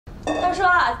张叔，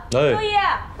注意！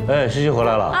哎，西西回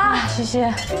来了啊，西西，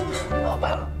好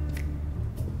办了。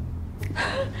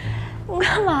你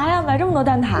干嘛呀？买这么多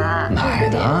蛋挞？买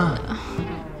的。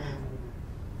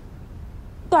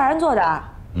段然做的。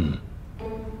嗯。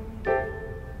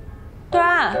段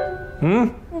然。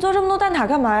你做这么多蛋挞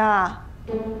干嘛呀？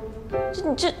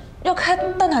你这要开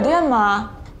蛋挞店吗？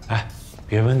哎，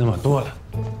别问那么多了，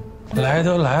来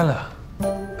都来了，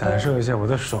感受一下我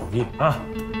的手艺啊！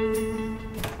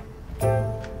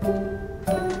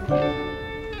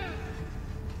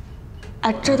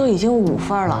哎，这都已经5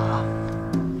份了，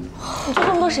你做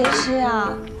这么多谁吃呀？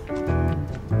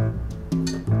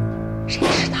谁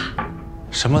吃的？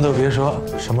什么都别说，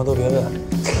什么都别问，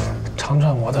尝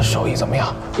尝我的手艺怎么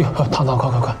样？哎呦，烫烫，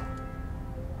快！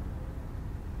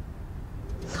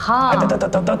好。哎，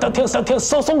停，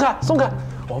松开！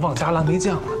我忘加蓝莓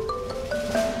酱了。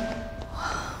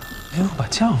哎，我把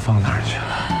酱放哪儿去了？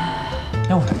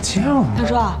哎，我的酱呢？大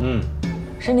叔，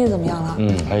身体怎么样了？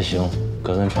还行。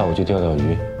隔三差五去钓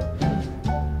鱼。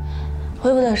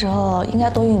恢复的时候应该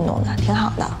多运动的，挺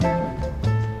好的。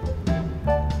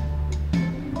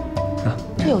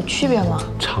这有区别吗？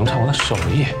尝尝我的手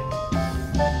艺。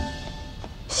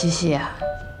西西啊，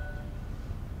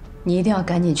你一定要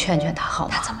赶紧劝劝他，好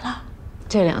吗？他怎么了？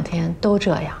这2天都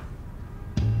这样，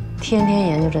天天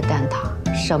研究着蛋挞，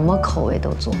什么口味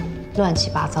都做，乱七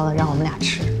八糟的让我们俩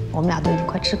吃，我们俩都已经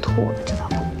快吃吐了，知道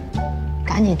吗？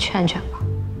赶紧劝劝吧。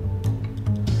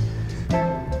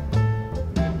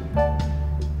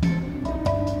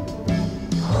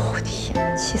哦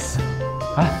天，气死了！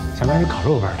哎，前面是烤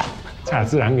肉味的，加点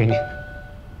孜然给你。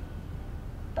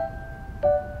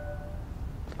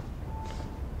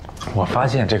我发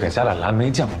现这个加了蓝莓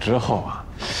酱之后啊，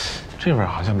这味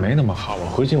好像没那么好。我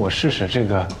回去我试试这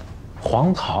个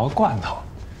黄桃罐头，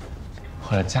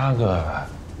或者加个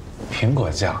苹果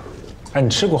酱。哎，你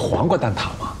吃过黄瓜蛋挞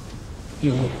吗？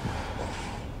哟，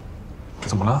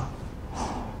怎么了？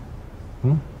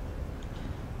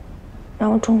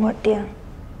让我充会儿电。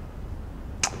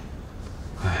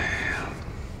哎呀，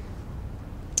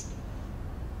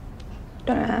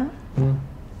段然。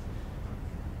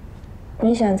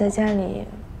你想在家里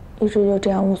一直就这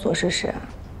样无所事事啊？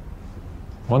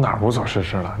我哪儿无所事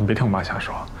事了？你别听我妈瞎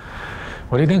说。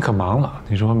我这天可忙了。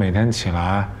你说我每天起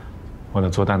来，我得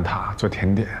做蛋挞、做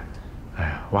甜点，哎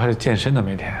呀，我还得健身呢，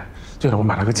每天。对了，我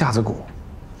买了个架子鼓，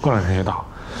过2天就到。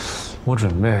我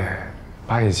准备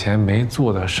把以前没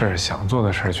做的事儿、想做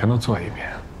的事儿全都做一遍。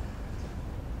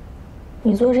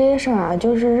你做这些事儿啊，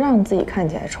就是让自己看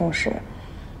起来充实，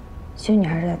其实你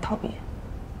还是在逃避。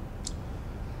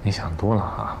你想多了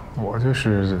哈，我就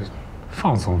是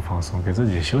放松放松，给自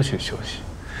己休息休息，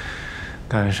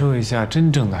感受一下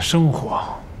真正的生活。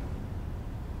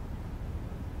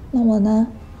那我呢？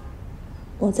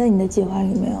我在你的计划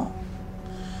里没有。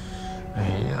哎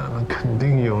呀，那肯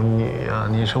定有你呀！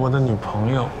你是我的女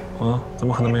朋友，怎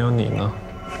么可能没有你呢？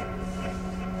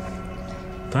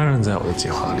当然在我的计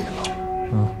划里了，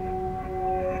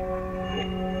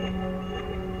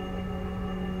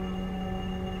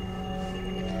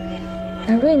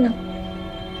那瑞呢？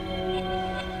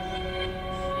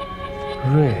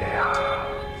瑞呀，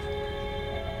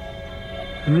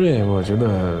瑞，我觉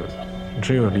得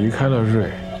只有离开了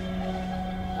瑞，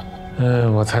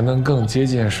我才能更接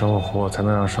近生活，才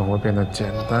能让生活变得简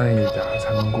单一点，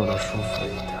才能过得舒服一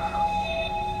点。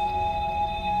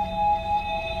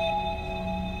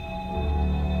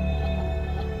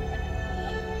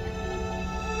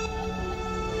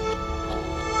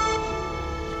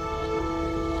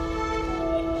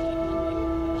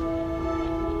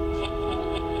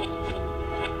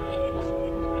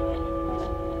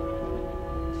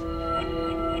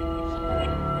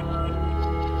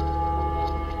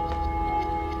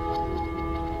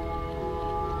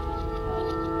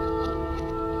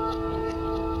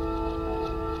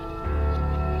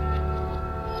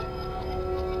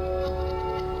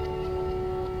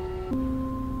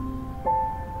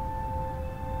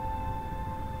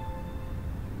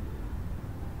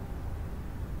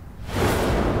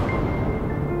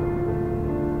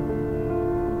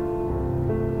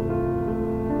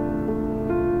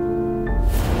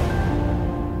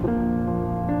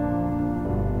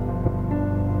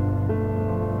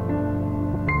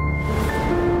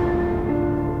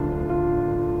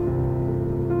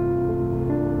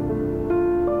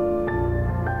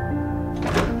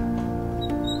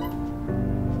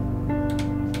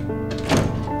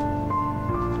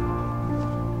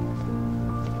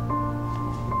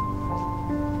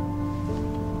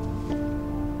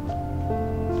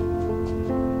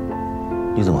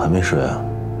你怎么还没睡啊？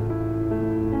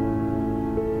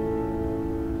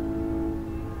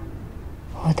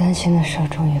我担心的事儿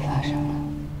终于发生了。